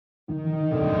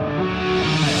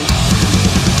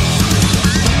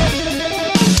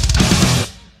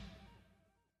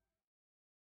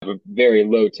A very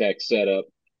low tech setup.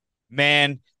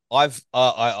 Man, I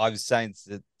was saying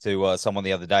to someone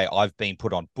the other day, I've been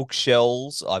put on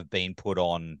bookshelves, I've been put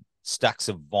on stacks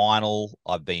of vinyl,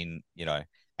 I've been,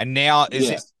 and now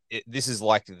Yeah. this is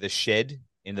like the shed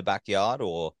in the backyard,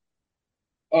 or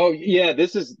Oh yeah,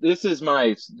 this is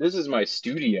my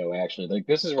studio actually. Like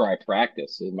this is where I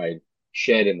practice in my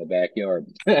shed in the backyard.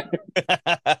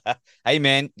 hey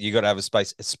man, you got to have a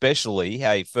space. Especially,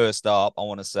 hey, first up, I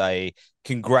want to say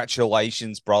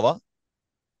congratulations, brother.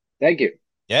 Thank you.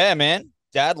 Yeah, man,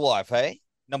 dad life, hey,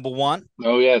 number one.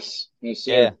 Oh yes, yes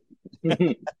Yeah,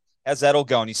 sir. how's that all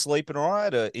going? You sleeping all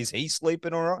right? Or is he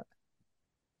sleeping all right?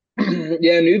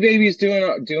 Yeah, new baby's doing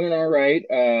all right.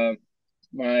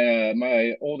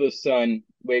 My oldest son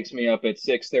wakes me up at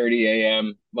 6:30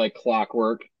 a.m. like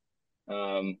clockwork.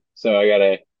 So I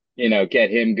gotta,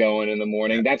 get him going in the Yeah.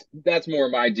 morning. That's more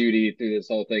my duty through this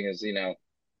whole thing is,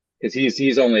 because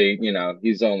he's only,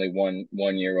 he's only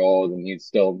one year old and he's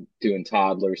still doing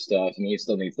toddler stuff and he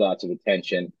still needs lots of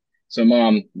attention. So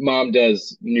mom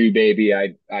does new baby.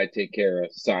 I take care of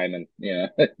Simon. Yeah.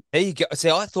 There you go. See,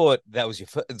 I thought that was your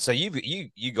first. So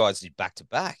you guys did back to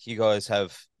back. You guys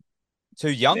have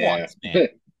two young Yeah. ones, man.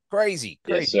 Crazy,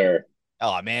 Yes, crazy. sir.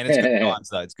 Oh man, it's good times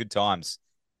though. It's good times.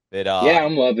 But Yeah,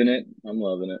 I'm loving it. I'm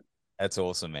loving it. that's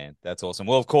awesome, man. That's awesome.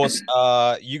 Well, of course,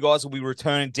 you guys will be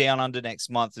returning down under next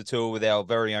month to tour with our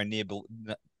very own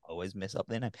I always mess up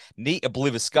their name. Neat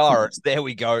Obliviscaris. There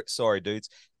we go. Sorry, dudes.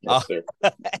 Uh, Yes,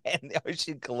 sir. and the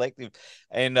Ocean Collective.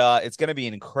 And it's going to be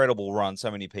an incredible run. So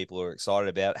many people are excited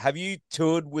about. Have you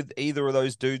toured with either of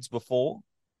those dudes before?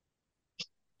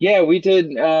 Yeah, we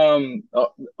did.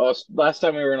 Last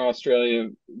time we were in Australia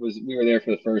was we were there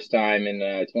for the first time in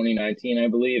 2019, I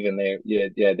believe, and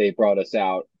they brought us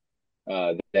out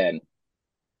then.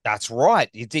 That's right.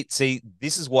 You did see.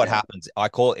 This is what Yeah, happens. I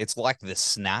call it. It's like the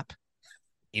snap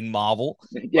in Marvel,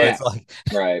 where yeah, it's like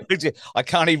right. I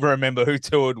can't even remember who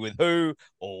toured with who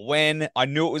or when. I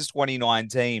knew it was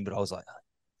 2019, but I was like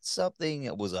something.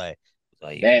 It was a.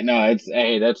 That no, it's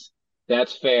hey, that's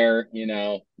fair.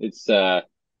 It's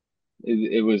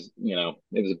it was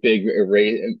it was a big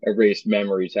erased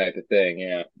memory type of thing.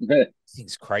 Yeah.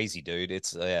 Thing's crazy, dude.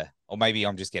 It's or maybe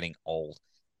I'm just getting old.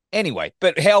 Anyway,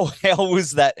 but how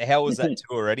was that? How was that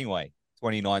tour anyway?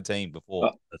 2019 Oh,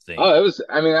 before the thing. oh, it was.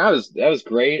 I mean, that was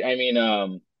great. I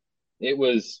mean, it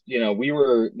was. We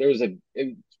were there was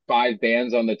five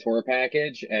bands on the tour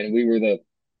package, and we were the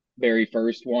very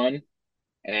first one,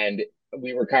 and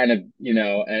we were kind of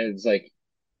and it's like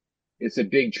it's a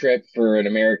big trip for an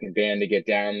American band to get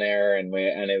down there, and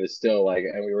it was still like,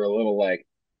 and we were a little like,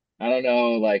 I don't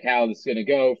know, like how this is gonna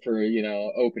go for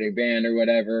opening band or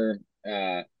whatever.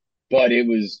 But it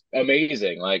was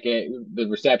amazing. Like the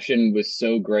reception was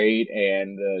so great,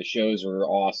 and the shows were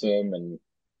awesome,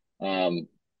 and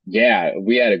yeah,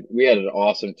 we had an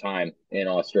awesome time in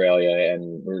Australia,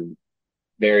 and we're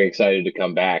very excited to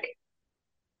come back.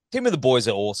 Team of the boys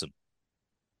are awesome.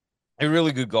 They're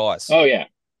really good guys. Oh yeah,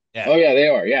 Yeah. oh yeah, they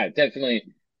are. Yeah, definitely.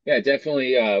 Yeah,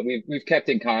 definitely. We've kept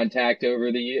in contact over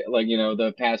like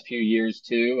the past few years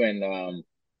too, and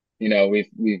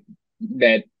we've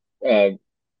met uh,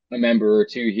 a member or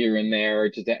two here and there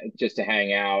just to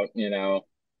hang out,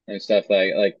 and stuff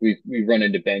like we've run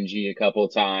into Benji a couple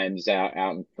of times out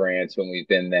in France when we've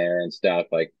been there and stuff.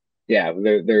 Like, yeah,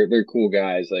 they're cool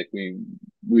guys. Like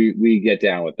we get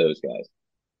down with those guys.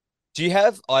 Do you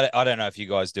have? I don't know if you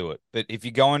guys do it, but if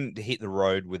you're going to hit the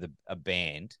road with a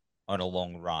band on a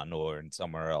long run or in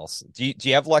somewhere else, do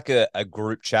you have like a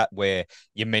group chat where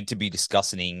you're meant to be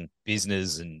discussing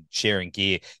business and sharing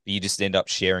gear, but you just end up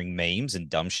sharing memes and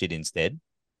dumb shit instead?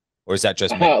 Or is that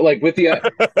just me? Like with the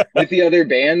other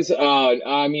bands,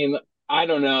 I mean, I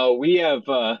don't know. We have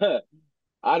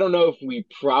I don't know if we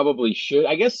probably should.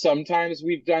 I guess sometimes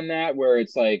we've done that where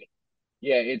it's like,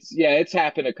 it's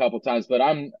happened a couple times, but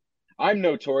I'm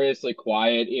notoriously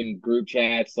quiet in group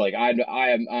chats. Like I'm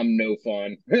no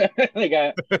fun.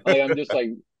 Like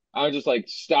I'm just like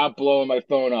stop blowing my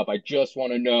phone up. I just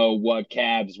want to know what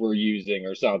cabs we're using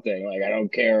or something. Like I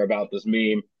don't care about this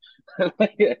meme.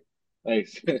 like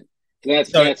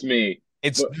that's So that's me.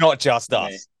 it's But not just yeah,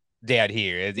 us down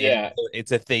here. yeah.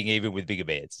 It's a thing even with bigger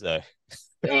bands. So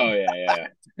Oh yeah,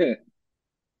 yeah.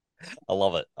 I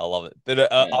love it. I love it. But Yeah.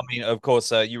 I mean, of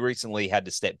course, you recently had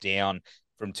to step down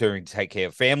from touring to take care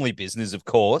of family business, of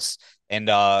course, and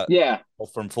Yeah.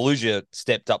 from Fallujah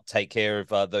stepped up to take care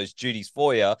of those duties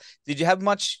for you. Did you have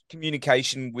much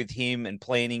communication with him and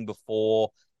planning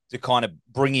before to kind of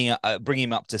bring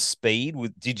him up to speed?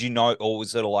 Did you know, or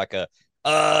was it like a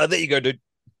there you go, dude?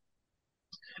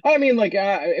 I mean, like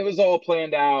it was all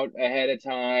planned out ahead of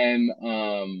time,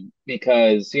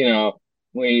 because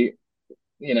we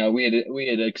we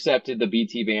had accepted the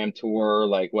BT Bam tour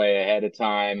like way ahead of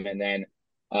time, and then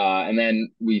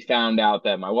we found out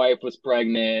that my wife was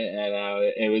pregnant,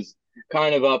 and it was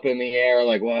kind of up in the air,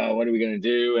 like, well, what are we gonna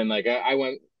do? And like I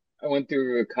went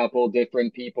through a couple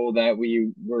different people that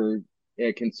we were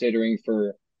considering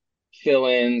for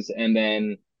fill-ins, and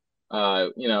then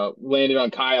landed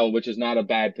on Kyle, which is not a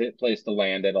bad place to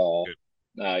land at all.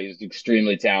 He's an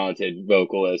extremely talented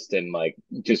vocalist and like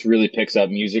just really picks up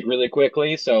music really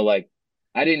quickly. So like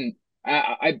I didn't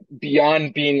I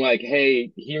beyond being like,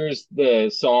 hey, here's the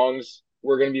songs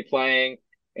we're gonna be playing,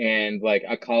 and like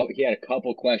he had a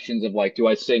couple questions of like, do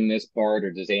I sing this part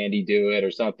or does Andy do it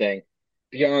or something.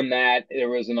 Beyond that, there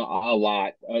wasn't a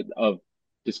lot of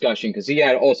discussion because he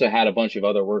had also had a bunch of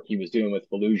other work he was doing with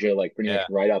Fallujah, like pretty much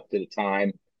Yeah. right up to the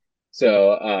time.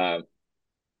 So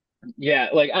yeah,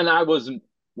 like, and I wasn't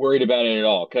worried about it at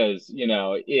all because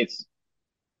it's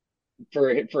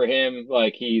for him,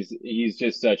 like he's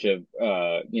just such a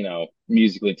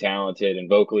musically talented and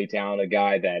vocally talented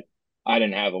guy that I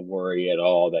didn't have a worry at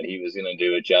all that he was going to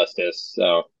do it justice.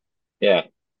 So yeah,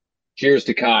 cheers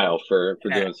to Kyle for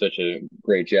Yeah. doing such a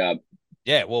great job.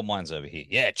 Yeah, well, mine's over here.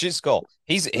 Yeah, just Cole.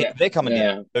 Yeah, They're coming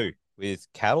down yeah, too with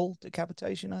cattle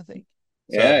decapitation, I think.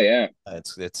 So yeah, yeah,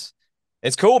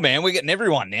 it's cool, man. We're getting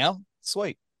everyone now.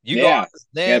 Sweet. You guys,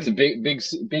 yeah, yeah. It's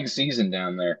them. a big season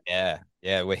down there. Yeah,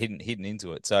 yeah, we're hitting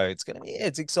into it. So it's gonna be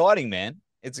it's exciting, man.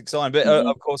 It's exciting. But Hmm.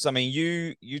 of course, I mean,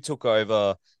 you took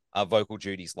over vocal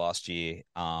duties last year,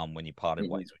 when you parted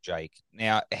Hmm. ways with Jake.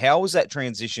 Now, how was that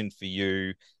transition for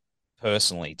you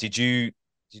personally? Did you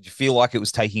feel like it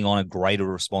was taking on a greater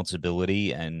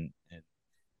responsibility and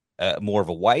more of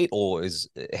a weight, or is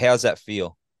how's that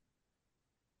feel?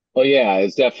 Well, yeah,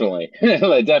 it's definitely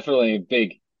like definitely a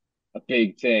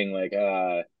big thing. Like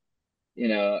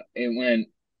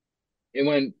it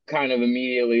went kind of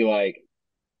immediately like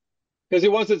because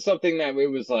it wasn't something that it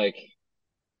was like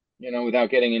without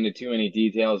getting into too many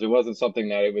details, it wasn't something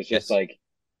that it was just Yes. like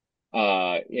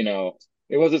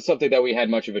it wasn't something that we had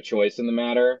much of a choice in the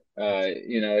matter.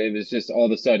 It was just all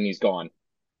of a sudden he's gone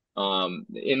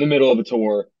in the middle of a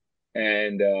tour,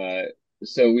 and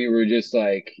so we were just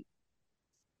like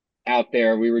out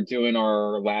there. We were doing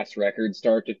our last record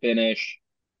start to finish,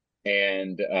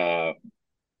 and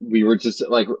we were just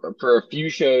like for a few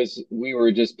shows we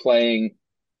were just playing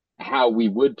how we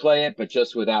would play it but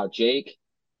just without Jake,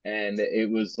 and it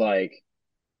was like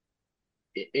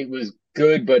it was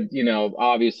good, but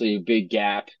obviously a big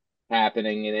gap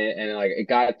happening in it, and like it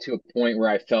got to a point where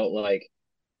I felt like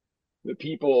the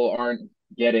people aren't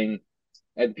getting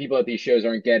the people at these shows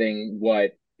aren't getting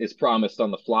what is promised on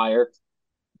the flyer.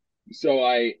 So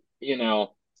I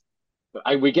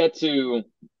we get to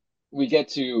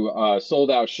a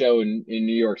sold out show in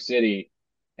New York City,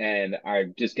 and I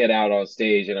just get out on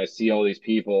stage and I see all these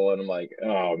people and I'm like,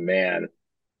 oh man,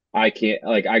 I can't,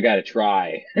 like, I gotta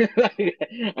try.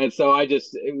 And so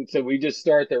so we just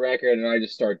start the record and I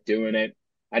just start doing it.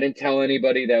 I didn't tell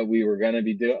anybody that we were gonna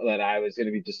be doing that. I was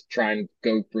gonna be just trying to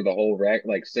go through the whole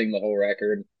like sing the whole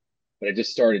record, but I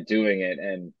just started doing it,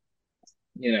 and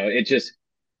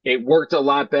it worked a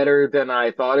lot better than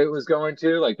I thought it was going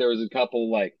to. Like there was a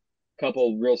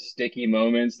couple real sticky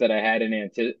moments that I hadn't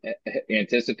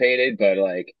anticipated, but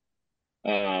like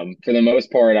for the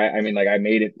most part, I mean, like I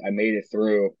made it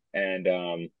through,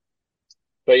 and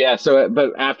but yeah,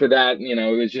 but after that,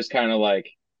 it was just kind of like,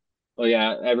 oh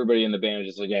yeah, everybody in the band was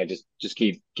just like, yeah, just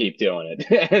keep doing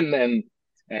it,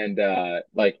 and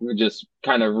like we just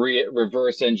kind of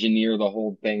reverse engineer the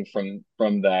whole thing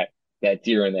from that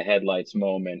deer in the headlights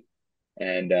moment,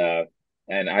 and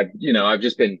I've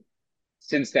just been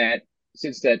since that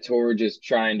since that tour just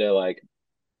trying to like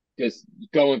just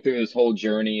going through this whole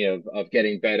journey of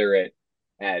getting better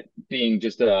at being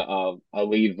just a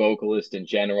lead vocalist in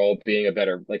general, being a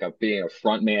better like a being a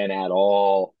front man at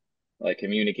all, like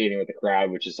communicating with the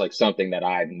crowd, which is like something that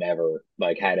I've never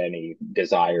like had any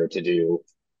desire to do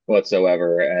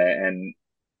whatsoever,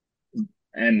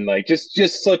 and like just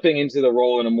slipping into the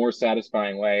role in a more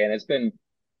satisfying way. And it's been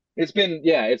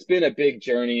a big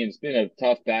journey, and it's been a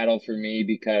tough battle for me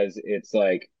because it's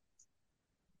like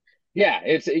yeah,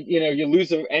 it's you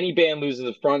lose any band loses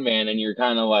a front man, and you're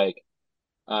kind of like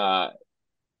uh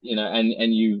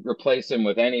and you replace him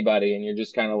with anybody, and you're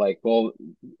just kind of like, well,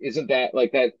 isn't that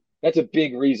like that's a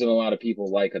big reason a lot of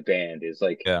people like a band is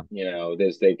like Yeah.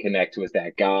 they connect with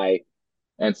that guy.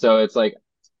 And so it's like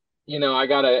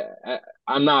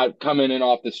I'm not coming in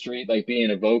off the street like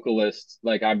being a vocalist.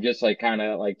 Like I'm just like kind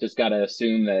of like just gotta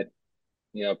assume that,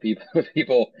 people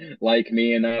people like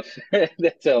me enough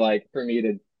to like for me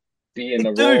to be in They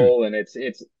the do. role. And it's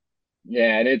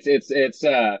yeah, and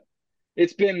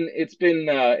it's been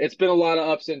a lot of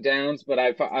ups and downs, but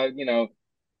I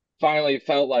finally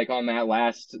felt like on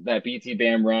that BT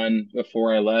Bam run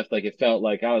before I left, like it felt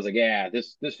like I was like, yeah,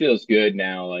 this feels good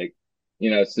now. Like,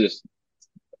 it's just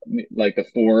like the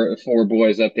four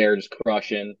boys up there just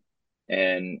crushing,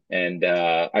 and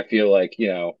I feel like,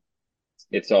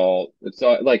 it's all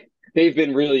like they've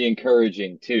been really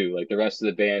encouraging too. Like the rest of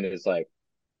the band is like,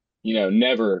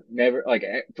 never like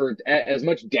for as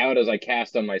much doubt as I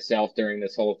cast on myself during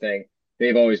this whole thing,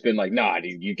 they've always been like, nah,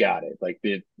 dude, you got it. Like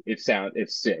it's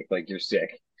sick. Like you're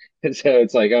sick. And so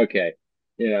it's like, okay,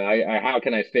 I how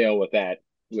can I fail with that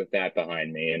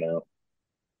behind me,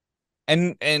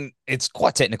 And it's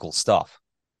quite technical stuff.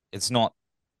 It's not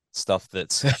stuff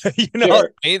that's what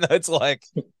Sure. I mean? It's like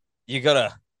you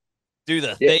gotta do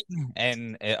the Yeah. thing,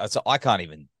 and so I can't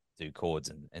even do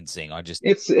chords and sing. I just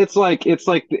It's like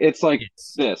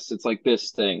yes, this. It's like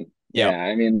this thing. yep. Yeah.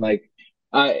 I mean, like,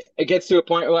 it gets to a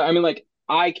point where I mean, like,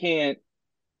 I can't.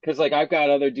 Because like I've got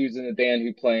other dudes in the band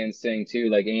who play and sing too.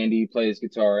 Like Andy plays Yeah.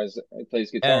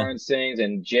 guitar and sings,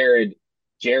 and Jared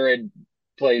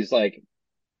plays like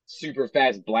super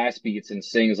fast blast beats and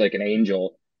sings like an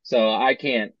angel. So I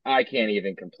can't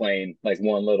even complain like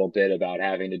one little bit about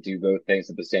having to do both things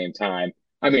at the same time.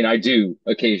 I mean, I do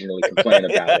occasionally complain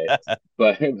about it,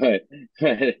 but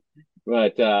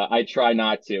but I try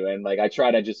not to, and like I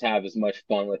try to just have as much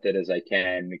fun with it as I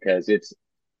can, because it's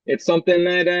something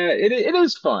that it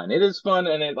is fun. It is fun,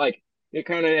 and it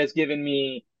kind of has given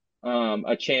me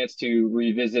a chance to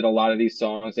revisit a lot of these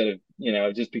songs that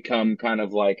have just become kind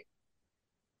of like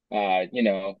uh, you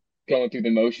know, going through the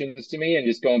motions to me, and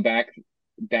just going back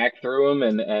through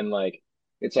them, and like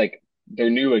it's like they're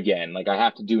new again. Like I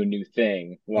have to do a new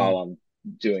thing Mm, while I'm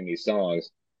doing these songs,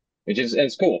 which is and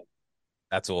it's cool.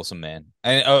 that's awesome, man.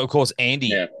 And of course, Andy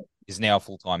Yeah. is now a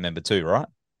full-time member too, right?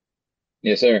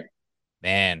 Yes, sir.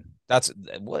 Man, that's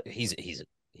what he's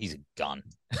a gun.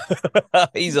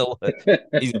 he's a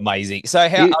he's amazing. So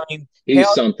how he I mean, he's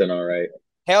something, all right.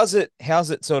 how's it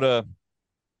sort of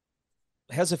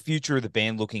how's the future of the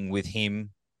band looking with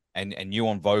him and you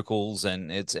on vocals,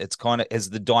 and it's kind of has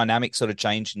the dynamic sort of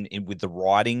changed with the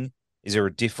writing? Is there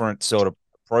a different sort of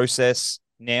process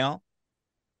now?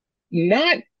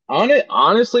 Not on it,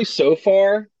 honestly. So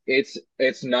far, it's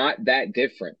not that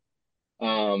different.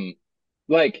 Um,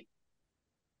 like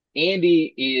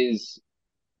Andy is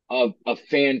a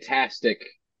fantastic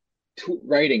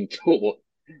writing tool.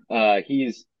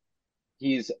 He's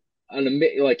he's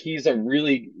a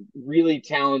really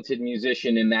talented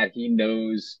musician in that he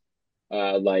knows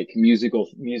like music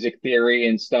theory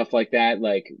and stuff like that,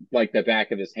 like the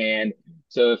back of his hand.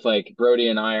 So if like Brody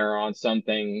and I are on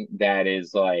something that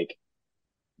is like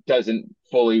doesn't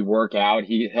fully work out,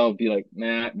 he'll be like,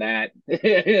 nah, that,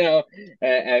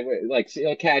 like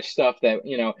he'll catch stuff that,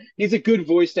 he's a good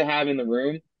voice to have in the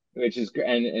room, and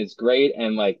it's great.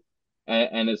 And like,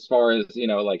 and as far as,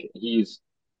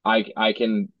 like I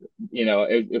can,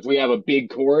 if we have a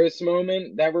big chorus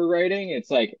moment that we're writing,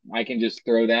 it's like, I can just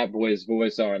throw that boy's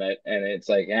voice on it. And it's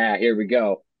like, here we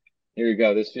go. Here we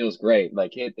go. This feels great.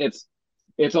 Like it's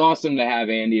awesome to have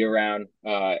Andy around,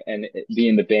 and be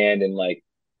in the band, and like,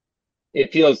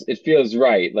 it feels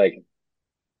right. Like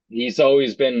he's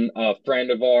always been a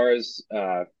friend of ours,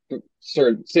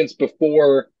 sort of since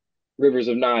before Rivers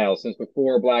of Nile, since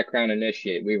before Black Crown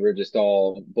Initiate. We were just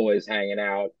all boys hanging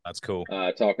out, That's cool.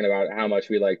 talking about how much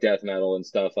we like death metal and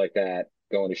stuff like that,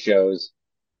 going to shows.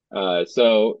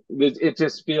 So it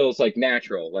just feels like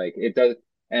natural, like it does.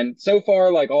 And so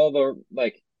far, like all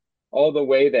the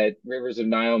way that Rivers of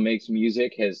Nile makes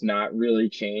music has not really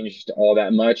changed all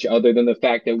that much, other than the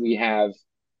fact that we have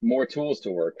more tools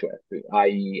to work with,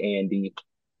 i.e., Andy.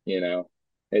 You know,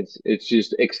 it's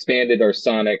just expanded our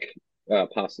sonic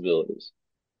possibilities.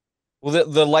 Well,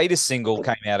 the latest single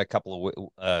came out a couple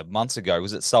of months ago.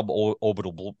 Was it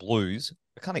Suborbital Blues?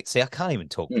 I can't even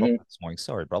talk properly Hmm. this morning.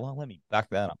 Sorry, brother. Let me back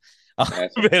that up.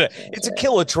 That's, But that's it's all a right.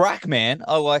 killer track, man.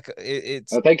 I like it.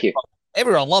 Oh, thank you.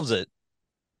 Everyone loves it.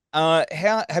 How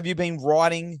have you been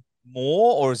writing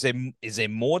more, or is there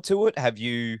more to it? Have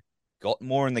you got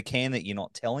more in the can that you're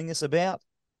not telling us about?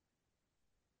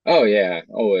 Oh yeah,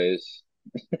 always.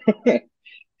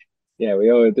 Yeah,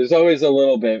 we always there's always a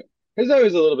little bit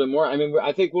more. I mean,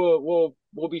 I think we'll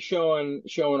be showing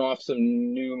off some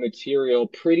new material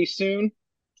pretty soon.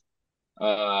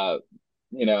 Uh,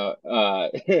 you know,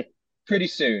 pretty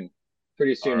soon,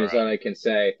 Pretty All soon is all right. I can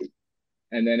say.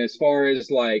 And then as far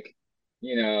as like,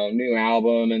 new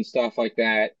album and stuff like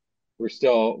that, we're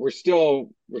still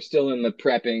in the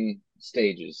prepping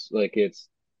stages. Like it's,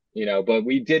 but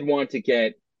we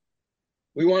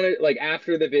wanted like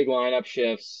after the big lineup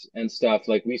shifts and stuff,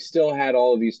 like we still had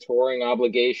all of these touring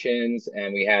obligations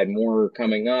and we had more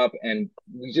coming up and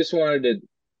we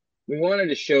wanted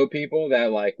to show people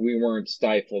that like we weren't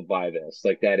stifled by this,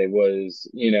 like that it was,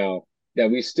 that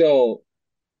we still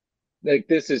like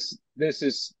it's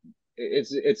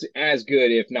as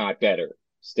good if not better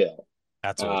still.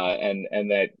 That's awesome.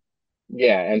 And that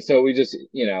yeah, and so we just,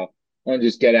 want to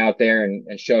just get out there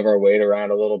and shove our weight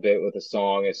around a little bit with a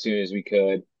song as soon as we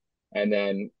could. And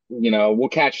then, we'll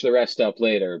catch the rest up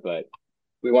later, but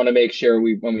we want to make sure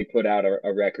when we put out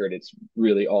a record, it's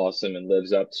really awesome and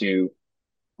lives up to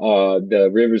the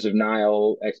Rivers of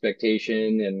Nile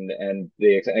expectation and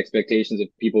the expectations of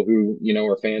people who,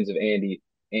 are fans of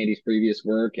Andy's previous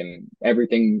work and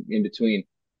everything in between.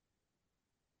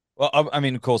 Well, I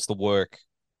mean, of course, the work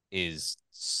is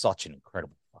such an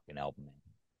incredible fucking album, man.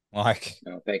 Like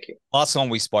No, thank you. last time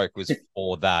we spoke was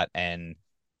for that, and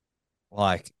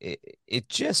like it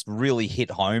just really hit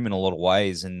home in a lot of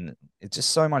ways, and it's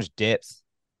just so much depth.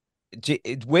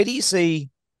 Where do you see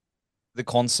the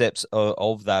concepts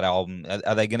of that album?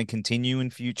 Are they going to continue in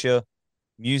future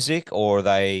music, or are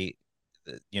they,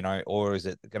 or is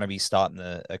it going to be starting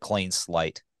a clean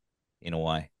slate in a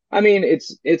way? I mean,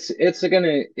 it's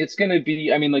gonna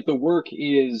be. I mean, like the work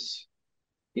is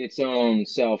its own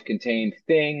self-contained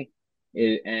thing,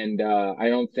 and I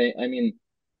don't think. I mean,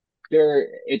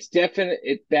 it's definite.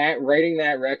 That writing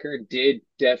that record did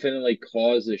definitely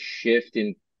cause a shift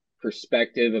in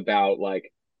perspective about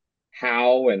like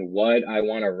how and what I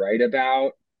want to write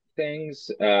about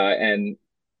things, and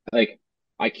like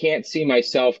I can't see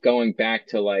myself going back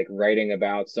to like writing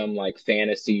about some like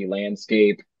fantasy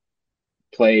landscape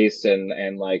place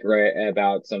and like write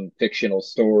about some fictional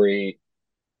story.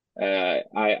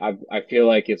 I feel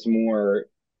like it's more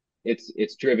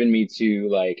it's driven me to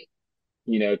like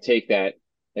take that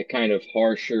kind of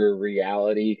harsher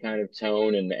reality kind of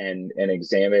tone and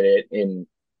examine it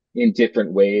in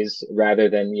different ways rather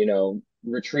than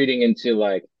retreating into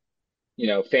like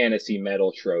fantasy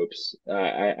metal tropes.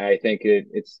 I think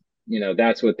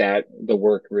that's what the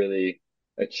work really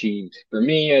achieved for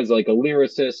me as like a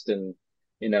lyricist and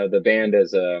the band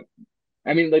as a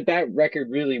I mean like that record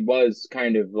really was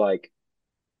kind of like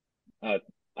a,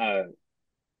 a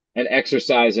an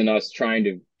exercise in us trying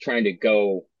to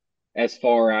go as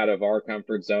far out of our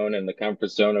comfort zone and the comfort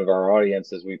zone of our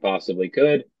audience as we possibly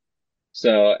could.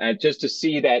 So, and just to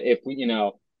see that if we,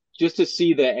 just to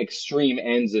see the extreme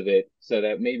ends of it so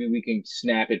that maybe we can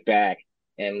snap it back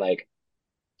and like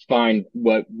find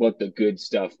what the good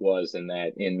stuff was in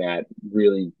that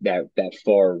really that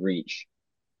far reach.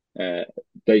 Uh,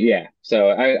 but yeah, so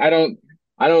I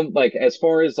don't like as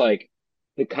far as like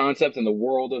the concept and the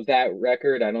world of that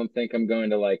record, I don't think I'm going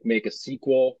to like make a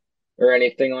sequel or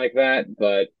anything like that,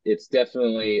 but it's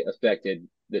definitely affected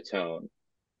the tone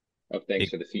of things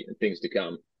for the things to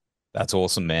come. That's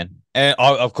awesome, man. And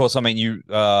of course, I mean you're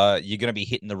going to be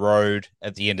hitting the road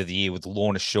at the end of the year with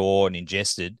Lorna Shore and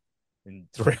Ingested, and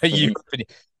throughout Mhm. Europe.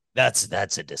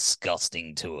 That's a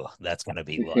disgusting tour. That's going to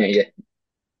be like, Yeah,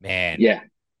 man, yeah.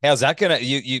 how's that gonna?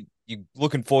 You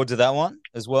looking forward to that one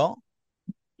as well?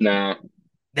 Nah,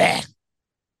 Nah.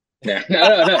 nah,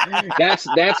 no, no, no. That's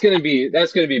gonna be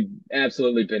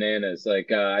absolutely bananas. Like,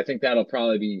 I think that'll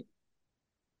probably be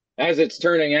as it's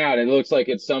turning out. It looks like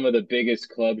it's some of the biggest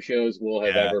club shows we'll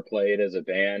have Yeah. ever played as a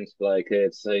band. Like,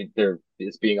 it's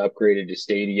being upgraded to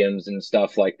stadiums and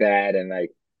stuff like that. And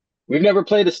like, we've never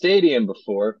played a stadium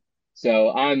before,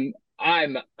 so I'm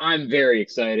very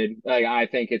excited. Like, I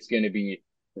think it's going to be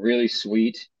really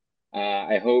sweet.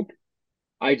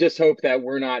 I just hope that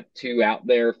we're not too out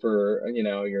there for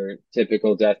your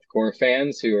typical deathcore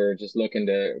fans who are just looking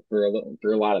for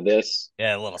a lot of this.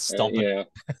 Yeah, a little Uh, stomping. you know,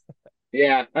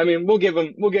 yeah. I mean, we'll give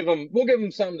them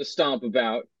something to stomp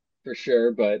about for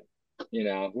sure. But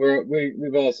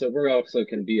we're also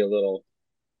can be a little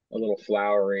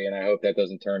flowery, and I hope that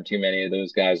doesn't turn too many of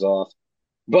those guys off.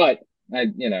 But I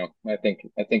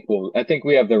think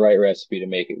we have the right recipe to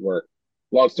make it work.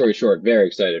 Long story short, very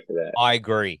excited for that. I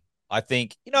agree. I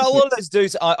think, a lot of those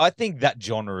dudes, I think that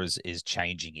genre is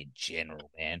changing in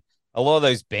general, man. A lot of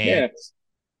those Yeah, bands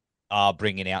are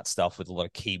bringing out stuff with a lot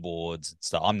of keyboards and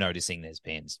stuff. I'm noticing there's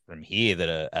bands from here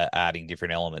that are adding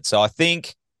different elements. So I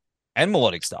think, and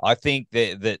melodic stuff, I think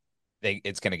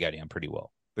it's going to go down pretty well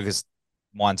because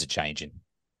minds are changing.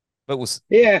 But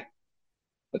yeah.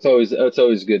 That's always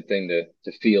a good thing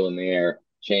to feel in the air.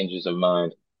 changes of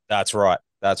mind. That's right.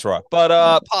 That's right.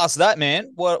 But past that,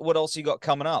 man, what else you got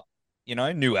coming up? You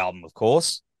know, new album, of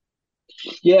course.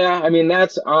 Yeah, I mean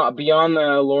that's beyond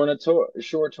the Lorna tour,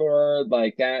 shore tour,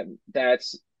 like that.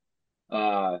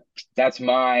 Uh, that's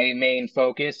my main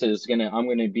focus. I'm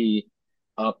gonna be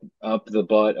up the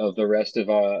butt of the rest of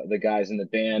the guys in the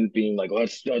band, being like,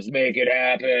 let's make it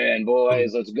happen,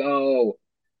 boys. Let's go.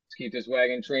 Let's keep this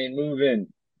wagon train moving.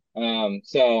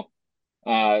 So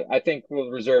I think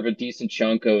we'll reserve a decent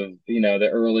chunk of, the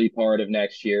early part of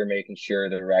next year, making sure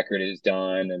the record is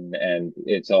done and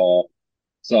it's all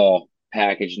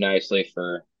packaged nicely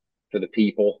for the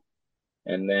people.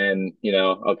 And then,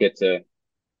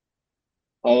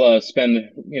 I'll spend,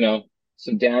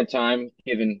 some downtime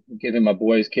giving my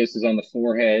boys kisses on the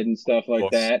forehead and stuff Of like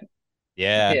course. that.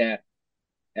 Yeah. Yeah.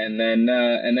 And then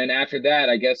after that,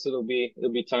 I guess it'll be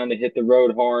time to hit the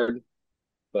road hard,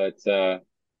 but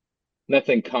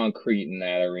nothing concrete in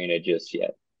that arena just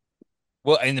yet.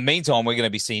 Well, in the meantime, we're going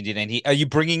to be seeing it. And are you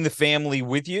bringing the family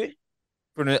with you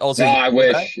for an No, Aussie I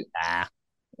holiday? wish. Nah.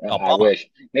 Oh, I bummer. wish.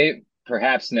 Maybe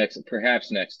perhaps next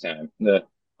time.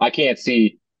 I can't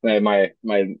see my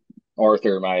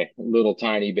Arthur, my little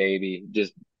tiny baby,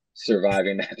 just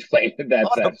surviving that plane. That's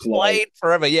On a that flight. plane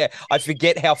forever. Yeah. I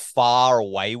forget how far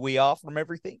away we are from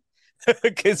everything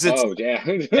because it's, Oh,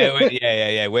 damn. yeah.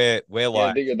 We're Yeah,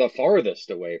 like, you're the farthest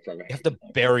away from you have to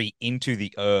everything. bury into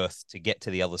the earth to get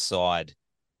to the other side.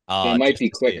 It might Just be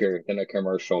to see it. quicker than a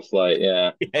commercial flight.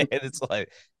 Yeah. Yeah, it's like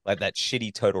that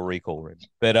shitty Total Recall rim.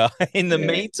 But in the Yeah.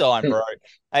 meantime, bro,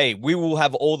 hey, we will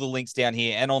have all the links down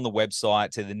here and on the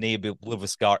website to the Nia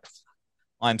Biliviscar.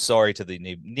 I'm sorry to the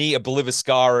Nia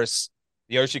Biliviscaris,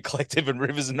 the Ocean Collective, and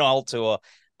Rivers of Nile tour.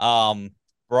 Um,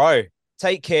 bro,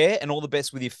 take care and all the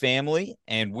best with your family,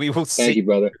 and we will Thank see you,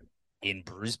 brother. you in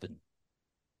Brisbane.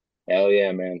 Hell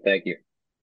yeah, man. Thank you.